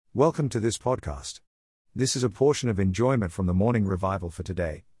Welcome to this podcast. This is a portion of enjoyment from the morning revival for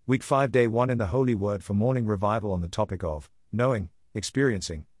today, week 5, day 1 in the Holy Word for morning revival on the topic of knowing,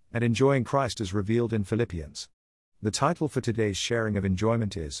 experiencing, and enjoying Christ as revealed in Philippians. The title for today's sharing of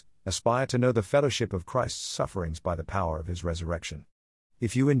enjoyment is, Aspire to know the fellowship of Christ's sufferings by the power of his resurrection.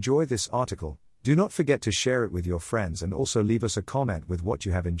 If you enjoy this article, do not forget to share it with your friends and also leave us a comment with what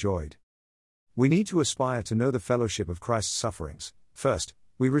you have enjoyed. We need to aspire to know the fellowship of Christ's sufferings. First,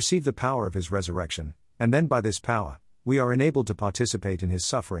 we receive the power of his resurrection, and then by this power, we are enabled to participate in his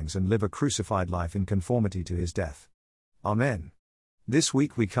sufferings and live a crucified life in conformity to his death. Amen. This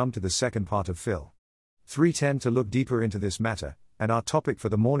week we come to the second part of Phil. 3:10 to look deeper into this matter, and our topic for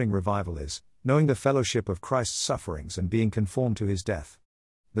the morning revival is, knowing the fellowship of Christ's sufferings and being conformed to his death.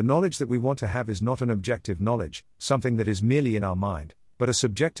 The knowledge that we want to have is not an objective knowledge, something that is merely in our mind, but a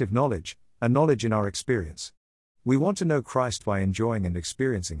subjective knowledge, a knowledge in our experience. We want to know Christ by enjoying and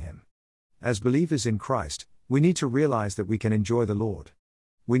experiencing him. As believers in Christ, we need to realize that we can enjoy the Lord.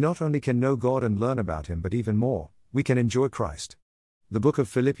 We not only can know God and learn about him, but even more, we can enjoy Christ. The book of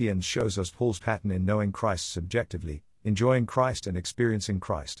Philippians shows us Paul's pattern in knowing Christ subjectively, enjoying Christ and experiencing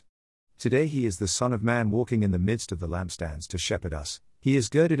Christ. Today he is the Son of Man walking in the midst of the lampstands to shepherd us. He is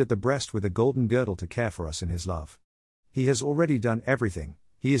girded at the breast with a golden girdle to care for us in his love. He has already done everything.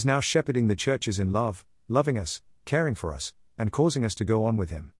 He is now shepherding the churches in love, loving us, caring for us, and causing us to go on with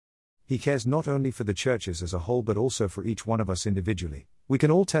him. He cares not only for the churches as a whole but also for each one of us individually. We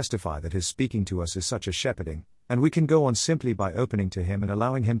can all testify that his speaking to us is such a shepherding, and we can go on simply by opening to him and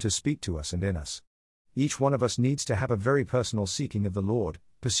allowing him to speak to us and in us. Each one of us needs to have a very personal seeking of the Lord,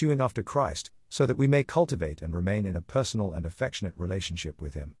 pursuing after Christ, so that we may cultivate and remain in a personal and affectionate relationship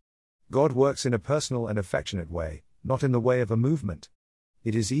with him. God works in a personal and affectionate way, not in the way of a movement.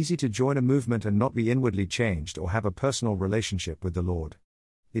 It is easy to join a movement and not be inwardly changed or have a personal relationship with the Lord.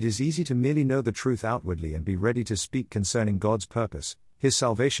 It is easy to merely know the truth outwardly and be ready to speak concerning God's purpose, his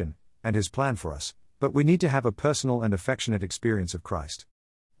salvation, and his plan for us, but we need to have a personal and affectionate experience of Christ.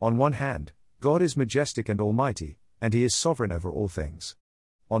 On one hand, God is majestic and almighty, and he is sovereign over all things.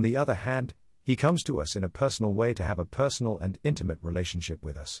 On the other hand, he comes to us in a personal way to have a personal and intimate relationship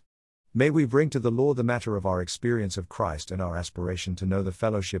with us. May we bring to the Lord the matter of our experience of Christ and our aspiration to know the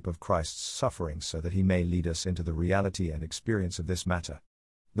fellowship of Christ's sufferings so that he may lead us into the reality and experience of this matter.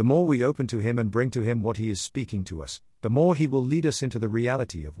 The more we open to him and bring to him what he is speaking to us, the more he will lead us into the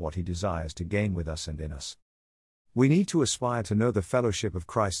reality of what he desires to gain with us and in us. We need to aspire to know the fellowship of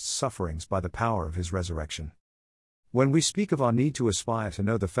Christ's sufferings by the power of his resurrection. When we speak of our need to aspire to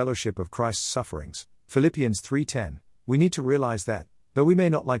know the fellowship of Christ's sufferings, Philippians 3:10, we need to realize that, though we may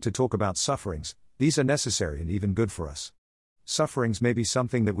not like to talk about sufferings, these are necessary and even good for us. Sufferings may be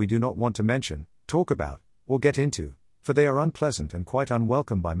something that we do not want to mention, talk about, or get into, for they are unpleasant and quite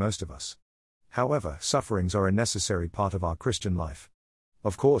unwelcome by most of us. However, sufferings are a necessary part of our Christian life.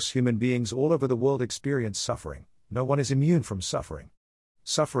 Of course, human beings all over the world experience suffering. No one is immune from suffering.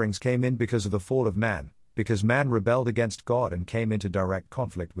 Sufferings came in because of the fall of man, because man rebelled against God and came into direct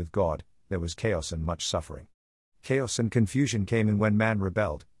conflict with God. There was chaos and much suffering. Chaos and confusion came in when man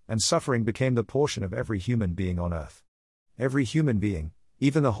rebelled, and suffering became the portion of every human being on earth. Every human being,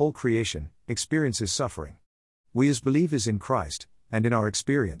 even the whole creation, experiences suffering. We as believers in Christ, and in our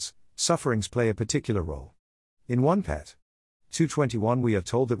experience, sufferings play a particular role. In 1 Pet. 2:21 we are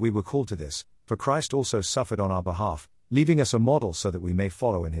told that we were called to this, for Christ also suffered on our behalf, leaving us a model so that we may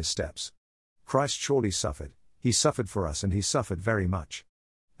follow in his steps. Christ surely suffered, he suffered for us and he suffered very much.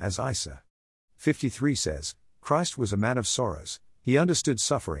 As Isaiah 53 says, Christ was a man of sorrows, he understood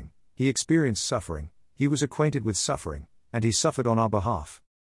suffering, he experienced suffering, he was acquainted with suffering, and he suffered on our behalf.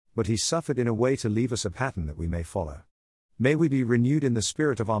 But he suffered in a way to leave us a pattern that we may follow. May we be renewed in the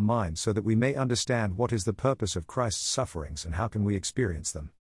spirit of our mind so that we may understand what is the purpose of Christ's sufferings and how can we experience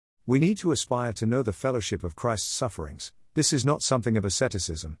them. We need to aspire to know the fellowship of Christ's sufferings. This is not something of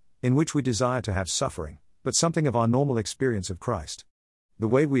asceticism, in which we desire to have suffering, but something of our normal experience of Christ. The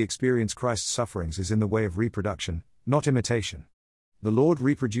way we experience Christ's sufferings is in the way of reproduction, not imitation. The Lord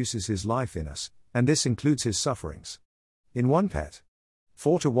reproduces his life in us, and this includes his sufferings. In 1 Pet.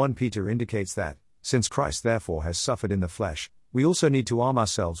 4:1 Peter indicates that, since Christ therefore has suffered in the flesh, we also need to arm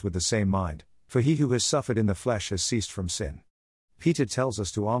ourselves with the same mind, for he who has suffered in the flesh has ceased from sin. Peter tells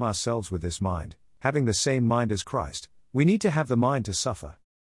us to arm ourselves with this mind, having the same mind as Christ. We need to have the mind to suffer.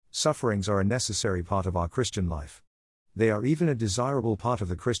 Sufferings are a necessary part of our Christian life. They are even a desirable part of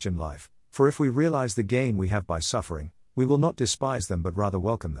the Christian life, for if we realize the gain we have by suffering, we will not despise them but rather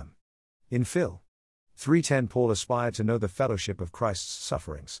welcome them. In Phil. 3:10 Paul aspired to know the fellowship of Christ's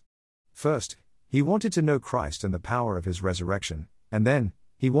sufferings. First, he wanted to know Christ and the power of his resurrection, and then,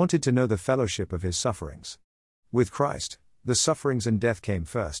 He wanted to know the fellowship of his sufferings. With Christ, the sufferings and death came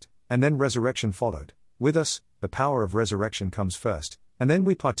first, and then resurrection followed. With us, the power of resurrection comes first, and then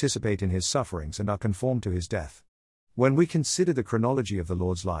we participate in his sufferings and are conformed to his death. When we consider the chronology of the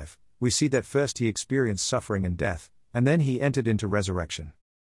Lord's life, we see that first he experienced suffering and death, and then he entered into resurrection.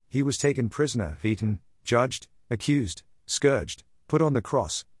 He was taken prisoner, beaten, judged, accused, scourged, put on the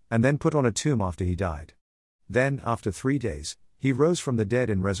cross, and then put on a tomb after he died. Then, after 3 days, he rose from the dead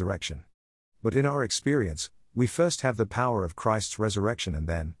in resurrection. But in our experience, we first have the power of Christ's resurrection, and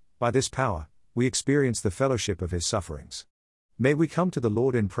then, by this power, we experience the fellowship of his sufferings. May we come to the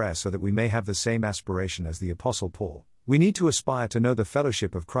Lord in prayer so that we may have the same aspiration as the Apostle Paul. We need to aspire to know the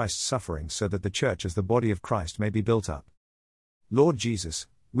fellowship of Christ's sufferings so that the church as the body of Christ may be built up. Lord Jesus,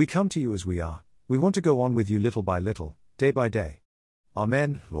 we come to you as we are. We want to go on with you little by little, day by day.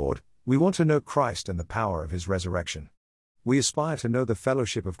 Amen, Lord. We want to know Christ and the power of his resurrection. We aspire to know the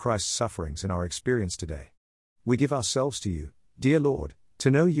fellowship of Christ's sufferings in our experience today. We give ourselves to you, dear Lord,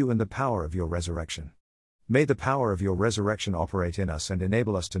 to know you and the power of your resurrection. May the power of your resurrection operate in us and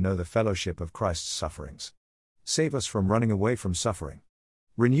enable us to know the fellowship of Christ's sufferings. Save us from running away from suffering.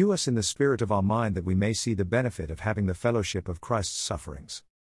 Renew us in the spirit of our mind that we may see the benefit of having the fellowship of Christ's sufferings.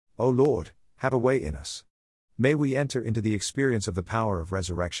 O Lord, have a way in us. May we enter into the experience of the power of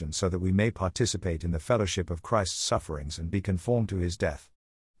resurrection so that we may participate in the fellowship of Christ's sufferings and be conformed to his death.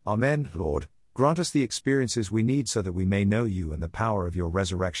 Amen, Lord. Grant us the experiences we need so that we may know you and the power of your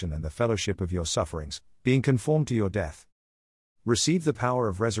resurrection and the fellowship of your sufferings, being conformed to your death. Receive the power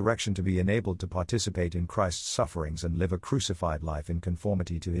of resurrection to be enabled to participate in Christ's sufferings and live a crucified life in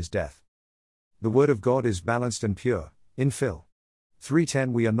conformity to his death. The Word of God is balanced and pure. In Phil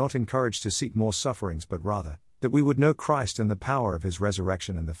 3:10 we are not encouraged to seek more sufferings but rather, that we would know Christ and the power of his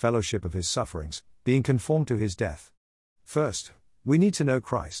resurrection and the fellowship of his sufferings, being conformed to his death. First, we need to know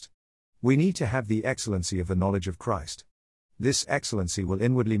Christ. We need to have the excellency of the knowledge of Christ. This excellency will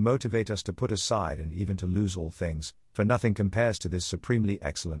inwardly motivate us to put aside and even to lose all things, for nothing compares to this supremely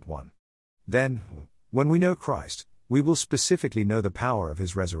excellent one. Then, when we know Christ, we will specifically know the power of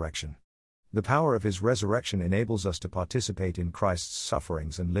his resurrection. The power of his resurrection enables us to participate in Christ's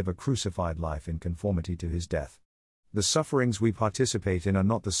sufferings and live a crucified life in conformity to his death. The sufferings we participate in are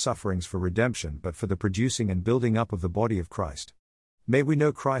not the sufferings for redemption but for the producing and building up of the body of Christ. May we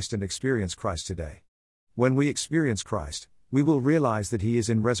know Christ and experience Christ today. When we experience Christ, we will realize that he is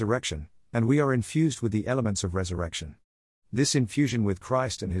in resurrection, and we are infused with the elements of resurrection. This infusion with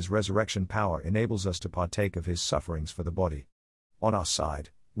Christ and his resurrection power enables us to partake of his sufferings for the body. On our side,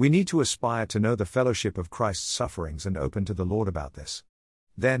 we need to aspire to know the fellowship of Christ's sufferings and open to the Lord about this.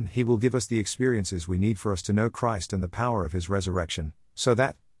 Then he will give us the experiences we need for us to know Christ and the power of his resurrection, so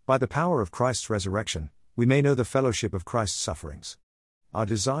that, by the power of Christ's resurrection, we may know the fellowship of Christ's sufferings. Our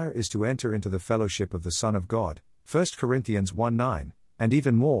desire is to enter into the fellowship of the Son of God, 1 Corinthians 1:9, and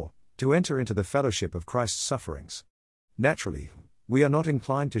even more, to enter into the fellowship of Christ's sufferings. Naturally, we are not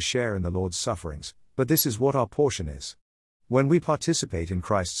inclined to share in the Lord's sufferings, but this is what our portion is. When we participate in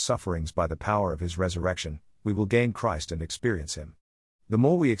Christ's sufferings by the power of his resurrection, we will gain Christ and experience him. The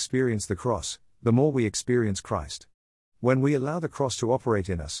more we experience the cross, the more we experience Christ. When we allow the cross to operate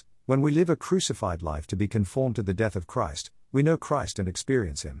in us, when we live a crucified life to be conformed to the death of Christ, we know Christ and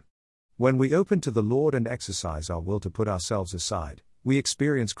experience him. When we open to the Lord and exercise our will to put ourselves aside, we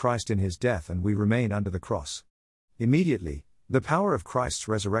experience Christ in his death and we remain under the cross. Immediately, the power of Christ's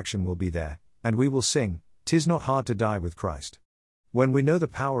resurrection will be there, and we will sing, "'Tis not hard to die with Christ." When we know the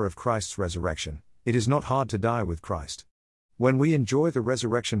power of Christ's resurrection, it is not hard to die with Christ. When we enjoy the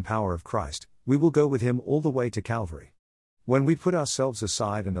resurrection power of Christ, we will go with him all the way to Calvary. When we put ourselves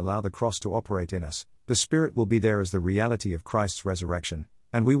aside and allow the cross to operate in us, the Spirit will be there as the reality of Christ's resurrection,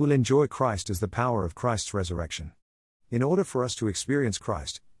 and we will enjoy Christ as the power of Christ's resurrection. In order for us to experience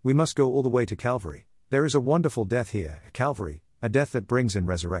Christ, we must go all the way to Calvary. There is a wonderful death here, Calvary, a death that brings in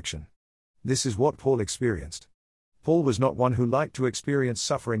resurrection. This is what Paul experienced. Paul was not one who liked to experience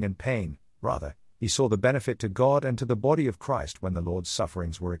suffering and pain, rather, he saw the benefit to God and to the body of Christ when the Lord's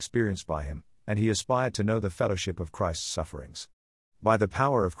sufferings were experienced by him, and he aspired to know the fellowship of Christ's sufferings. By the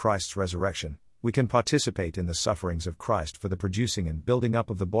power of Christ's resurrection, we can participate in the sufferings of Christ for the producing and building up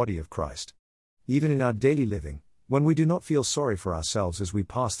of the body of Christ. Even in our daily living, when we do not feel sorry for ourselves as we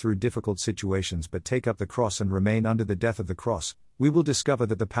pass through difficult situations but take up the cross and remain under the death of the cross, we will discover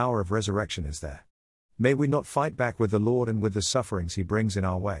that the power of resurrection is there. May we not fight back with the Lord and with the sufferings he brings in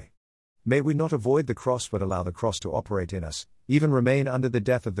our way. May we not avoid the cross but allow the cross to operate in us, even remain under the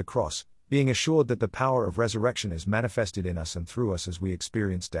death of the cross, being assured that the power of resurrection is manifested in us and through us as we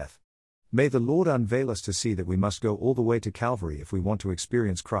experience death. May the Lord unveil us to see that we must go all the way to Calvary if we want to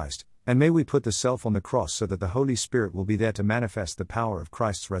experience Christ, and may we put the self on the cross so that the Holy Spirit will be there to manifest the power of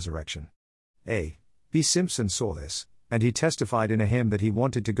Christ's resurrection. A. B. Simpson saw this, and he testified in a hymn that he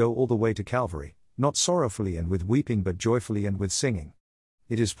wanted to go all the way to Calvary, not sorrowfully and with weeping but joyfully and with singing.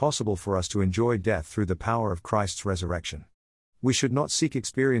 It is possible for us to enjoy death through the power of Christ's resurrection. We should not seek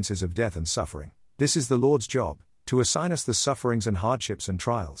experiences of death and suffering. This is the Lord's job, to assign us the sufferings and hardships and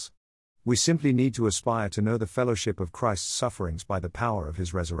trials. We simply need to aspire to know the fellowship of Christ's sufferings by the power of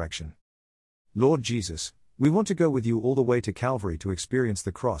his resurrection. Lord Jesus, we want to go with you all the way to Calvary to experience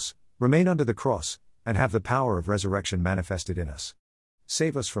the cross, remain under the cross, and have the power of resurrection manifested in us.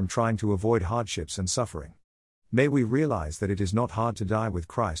 Save us from trying to avoid hardships and suffering. May we realize that it is not hard to die with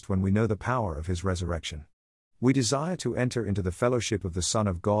Christ when we know the power of his resurrection. We desire to enter into the fellowship of the Son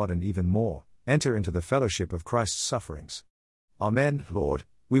of God and even more, enter into the fellowship of Christ's sufferings. Amen. Lord,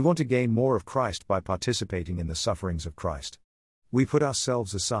 we want to gain more of Christ by participating in the sufferings of Christ. We put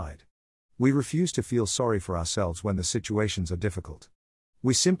ourselves aside. We refuse to feel sorry for ourselves when the situations are difficult.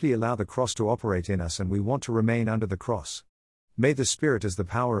 We simply allow the cross to operate in us and we want to remain under the cross. May the Spirit as the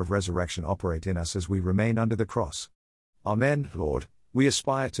power of resurrection operate in us as we remain under the cross. Amen. Lord, we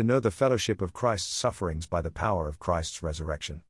aspire to know the fellowship of Christ's sufferings by the power of Christ's resurrection.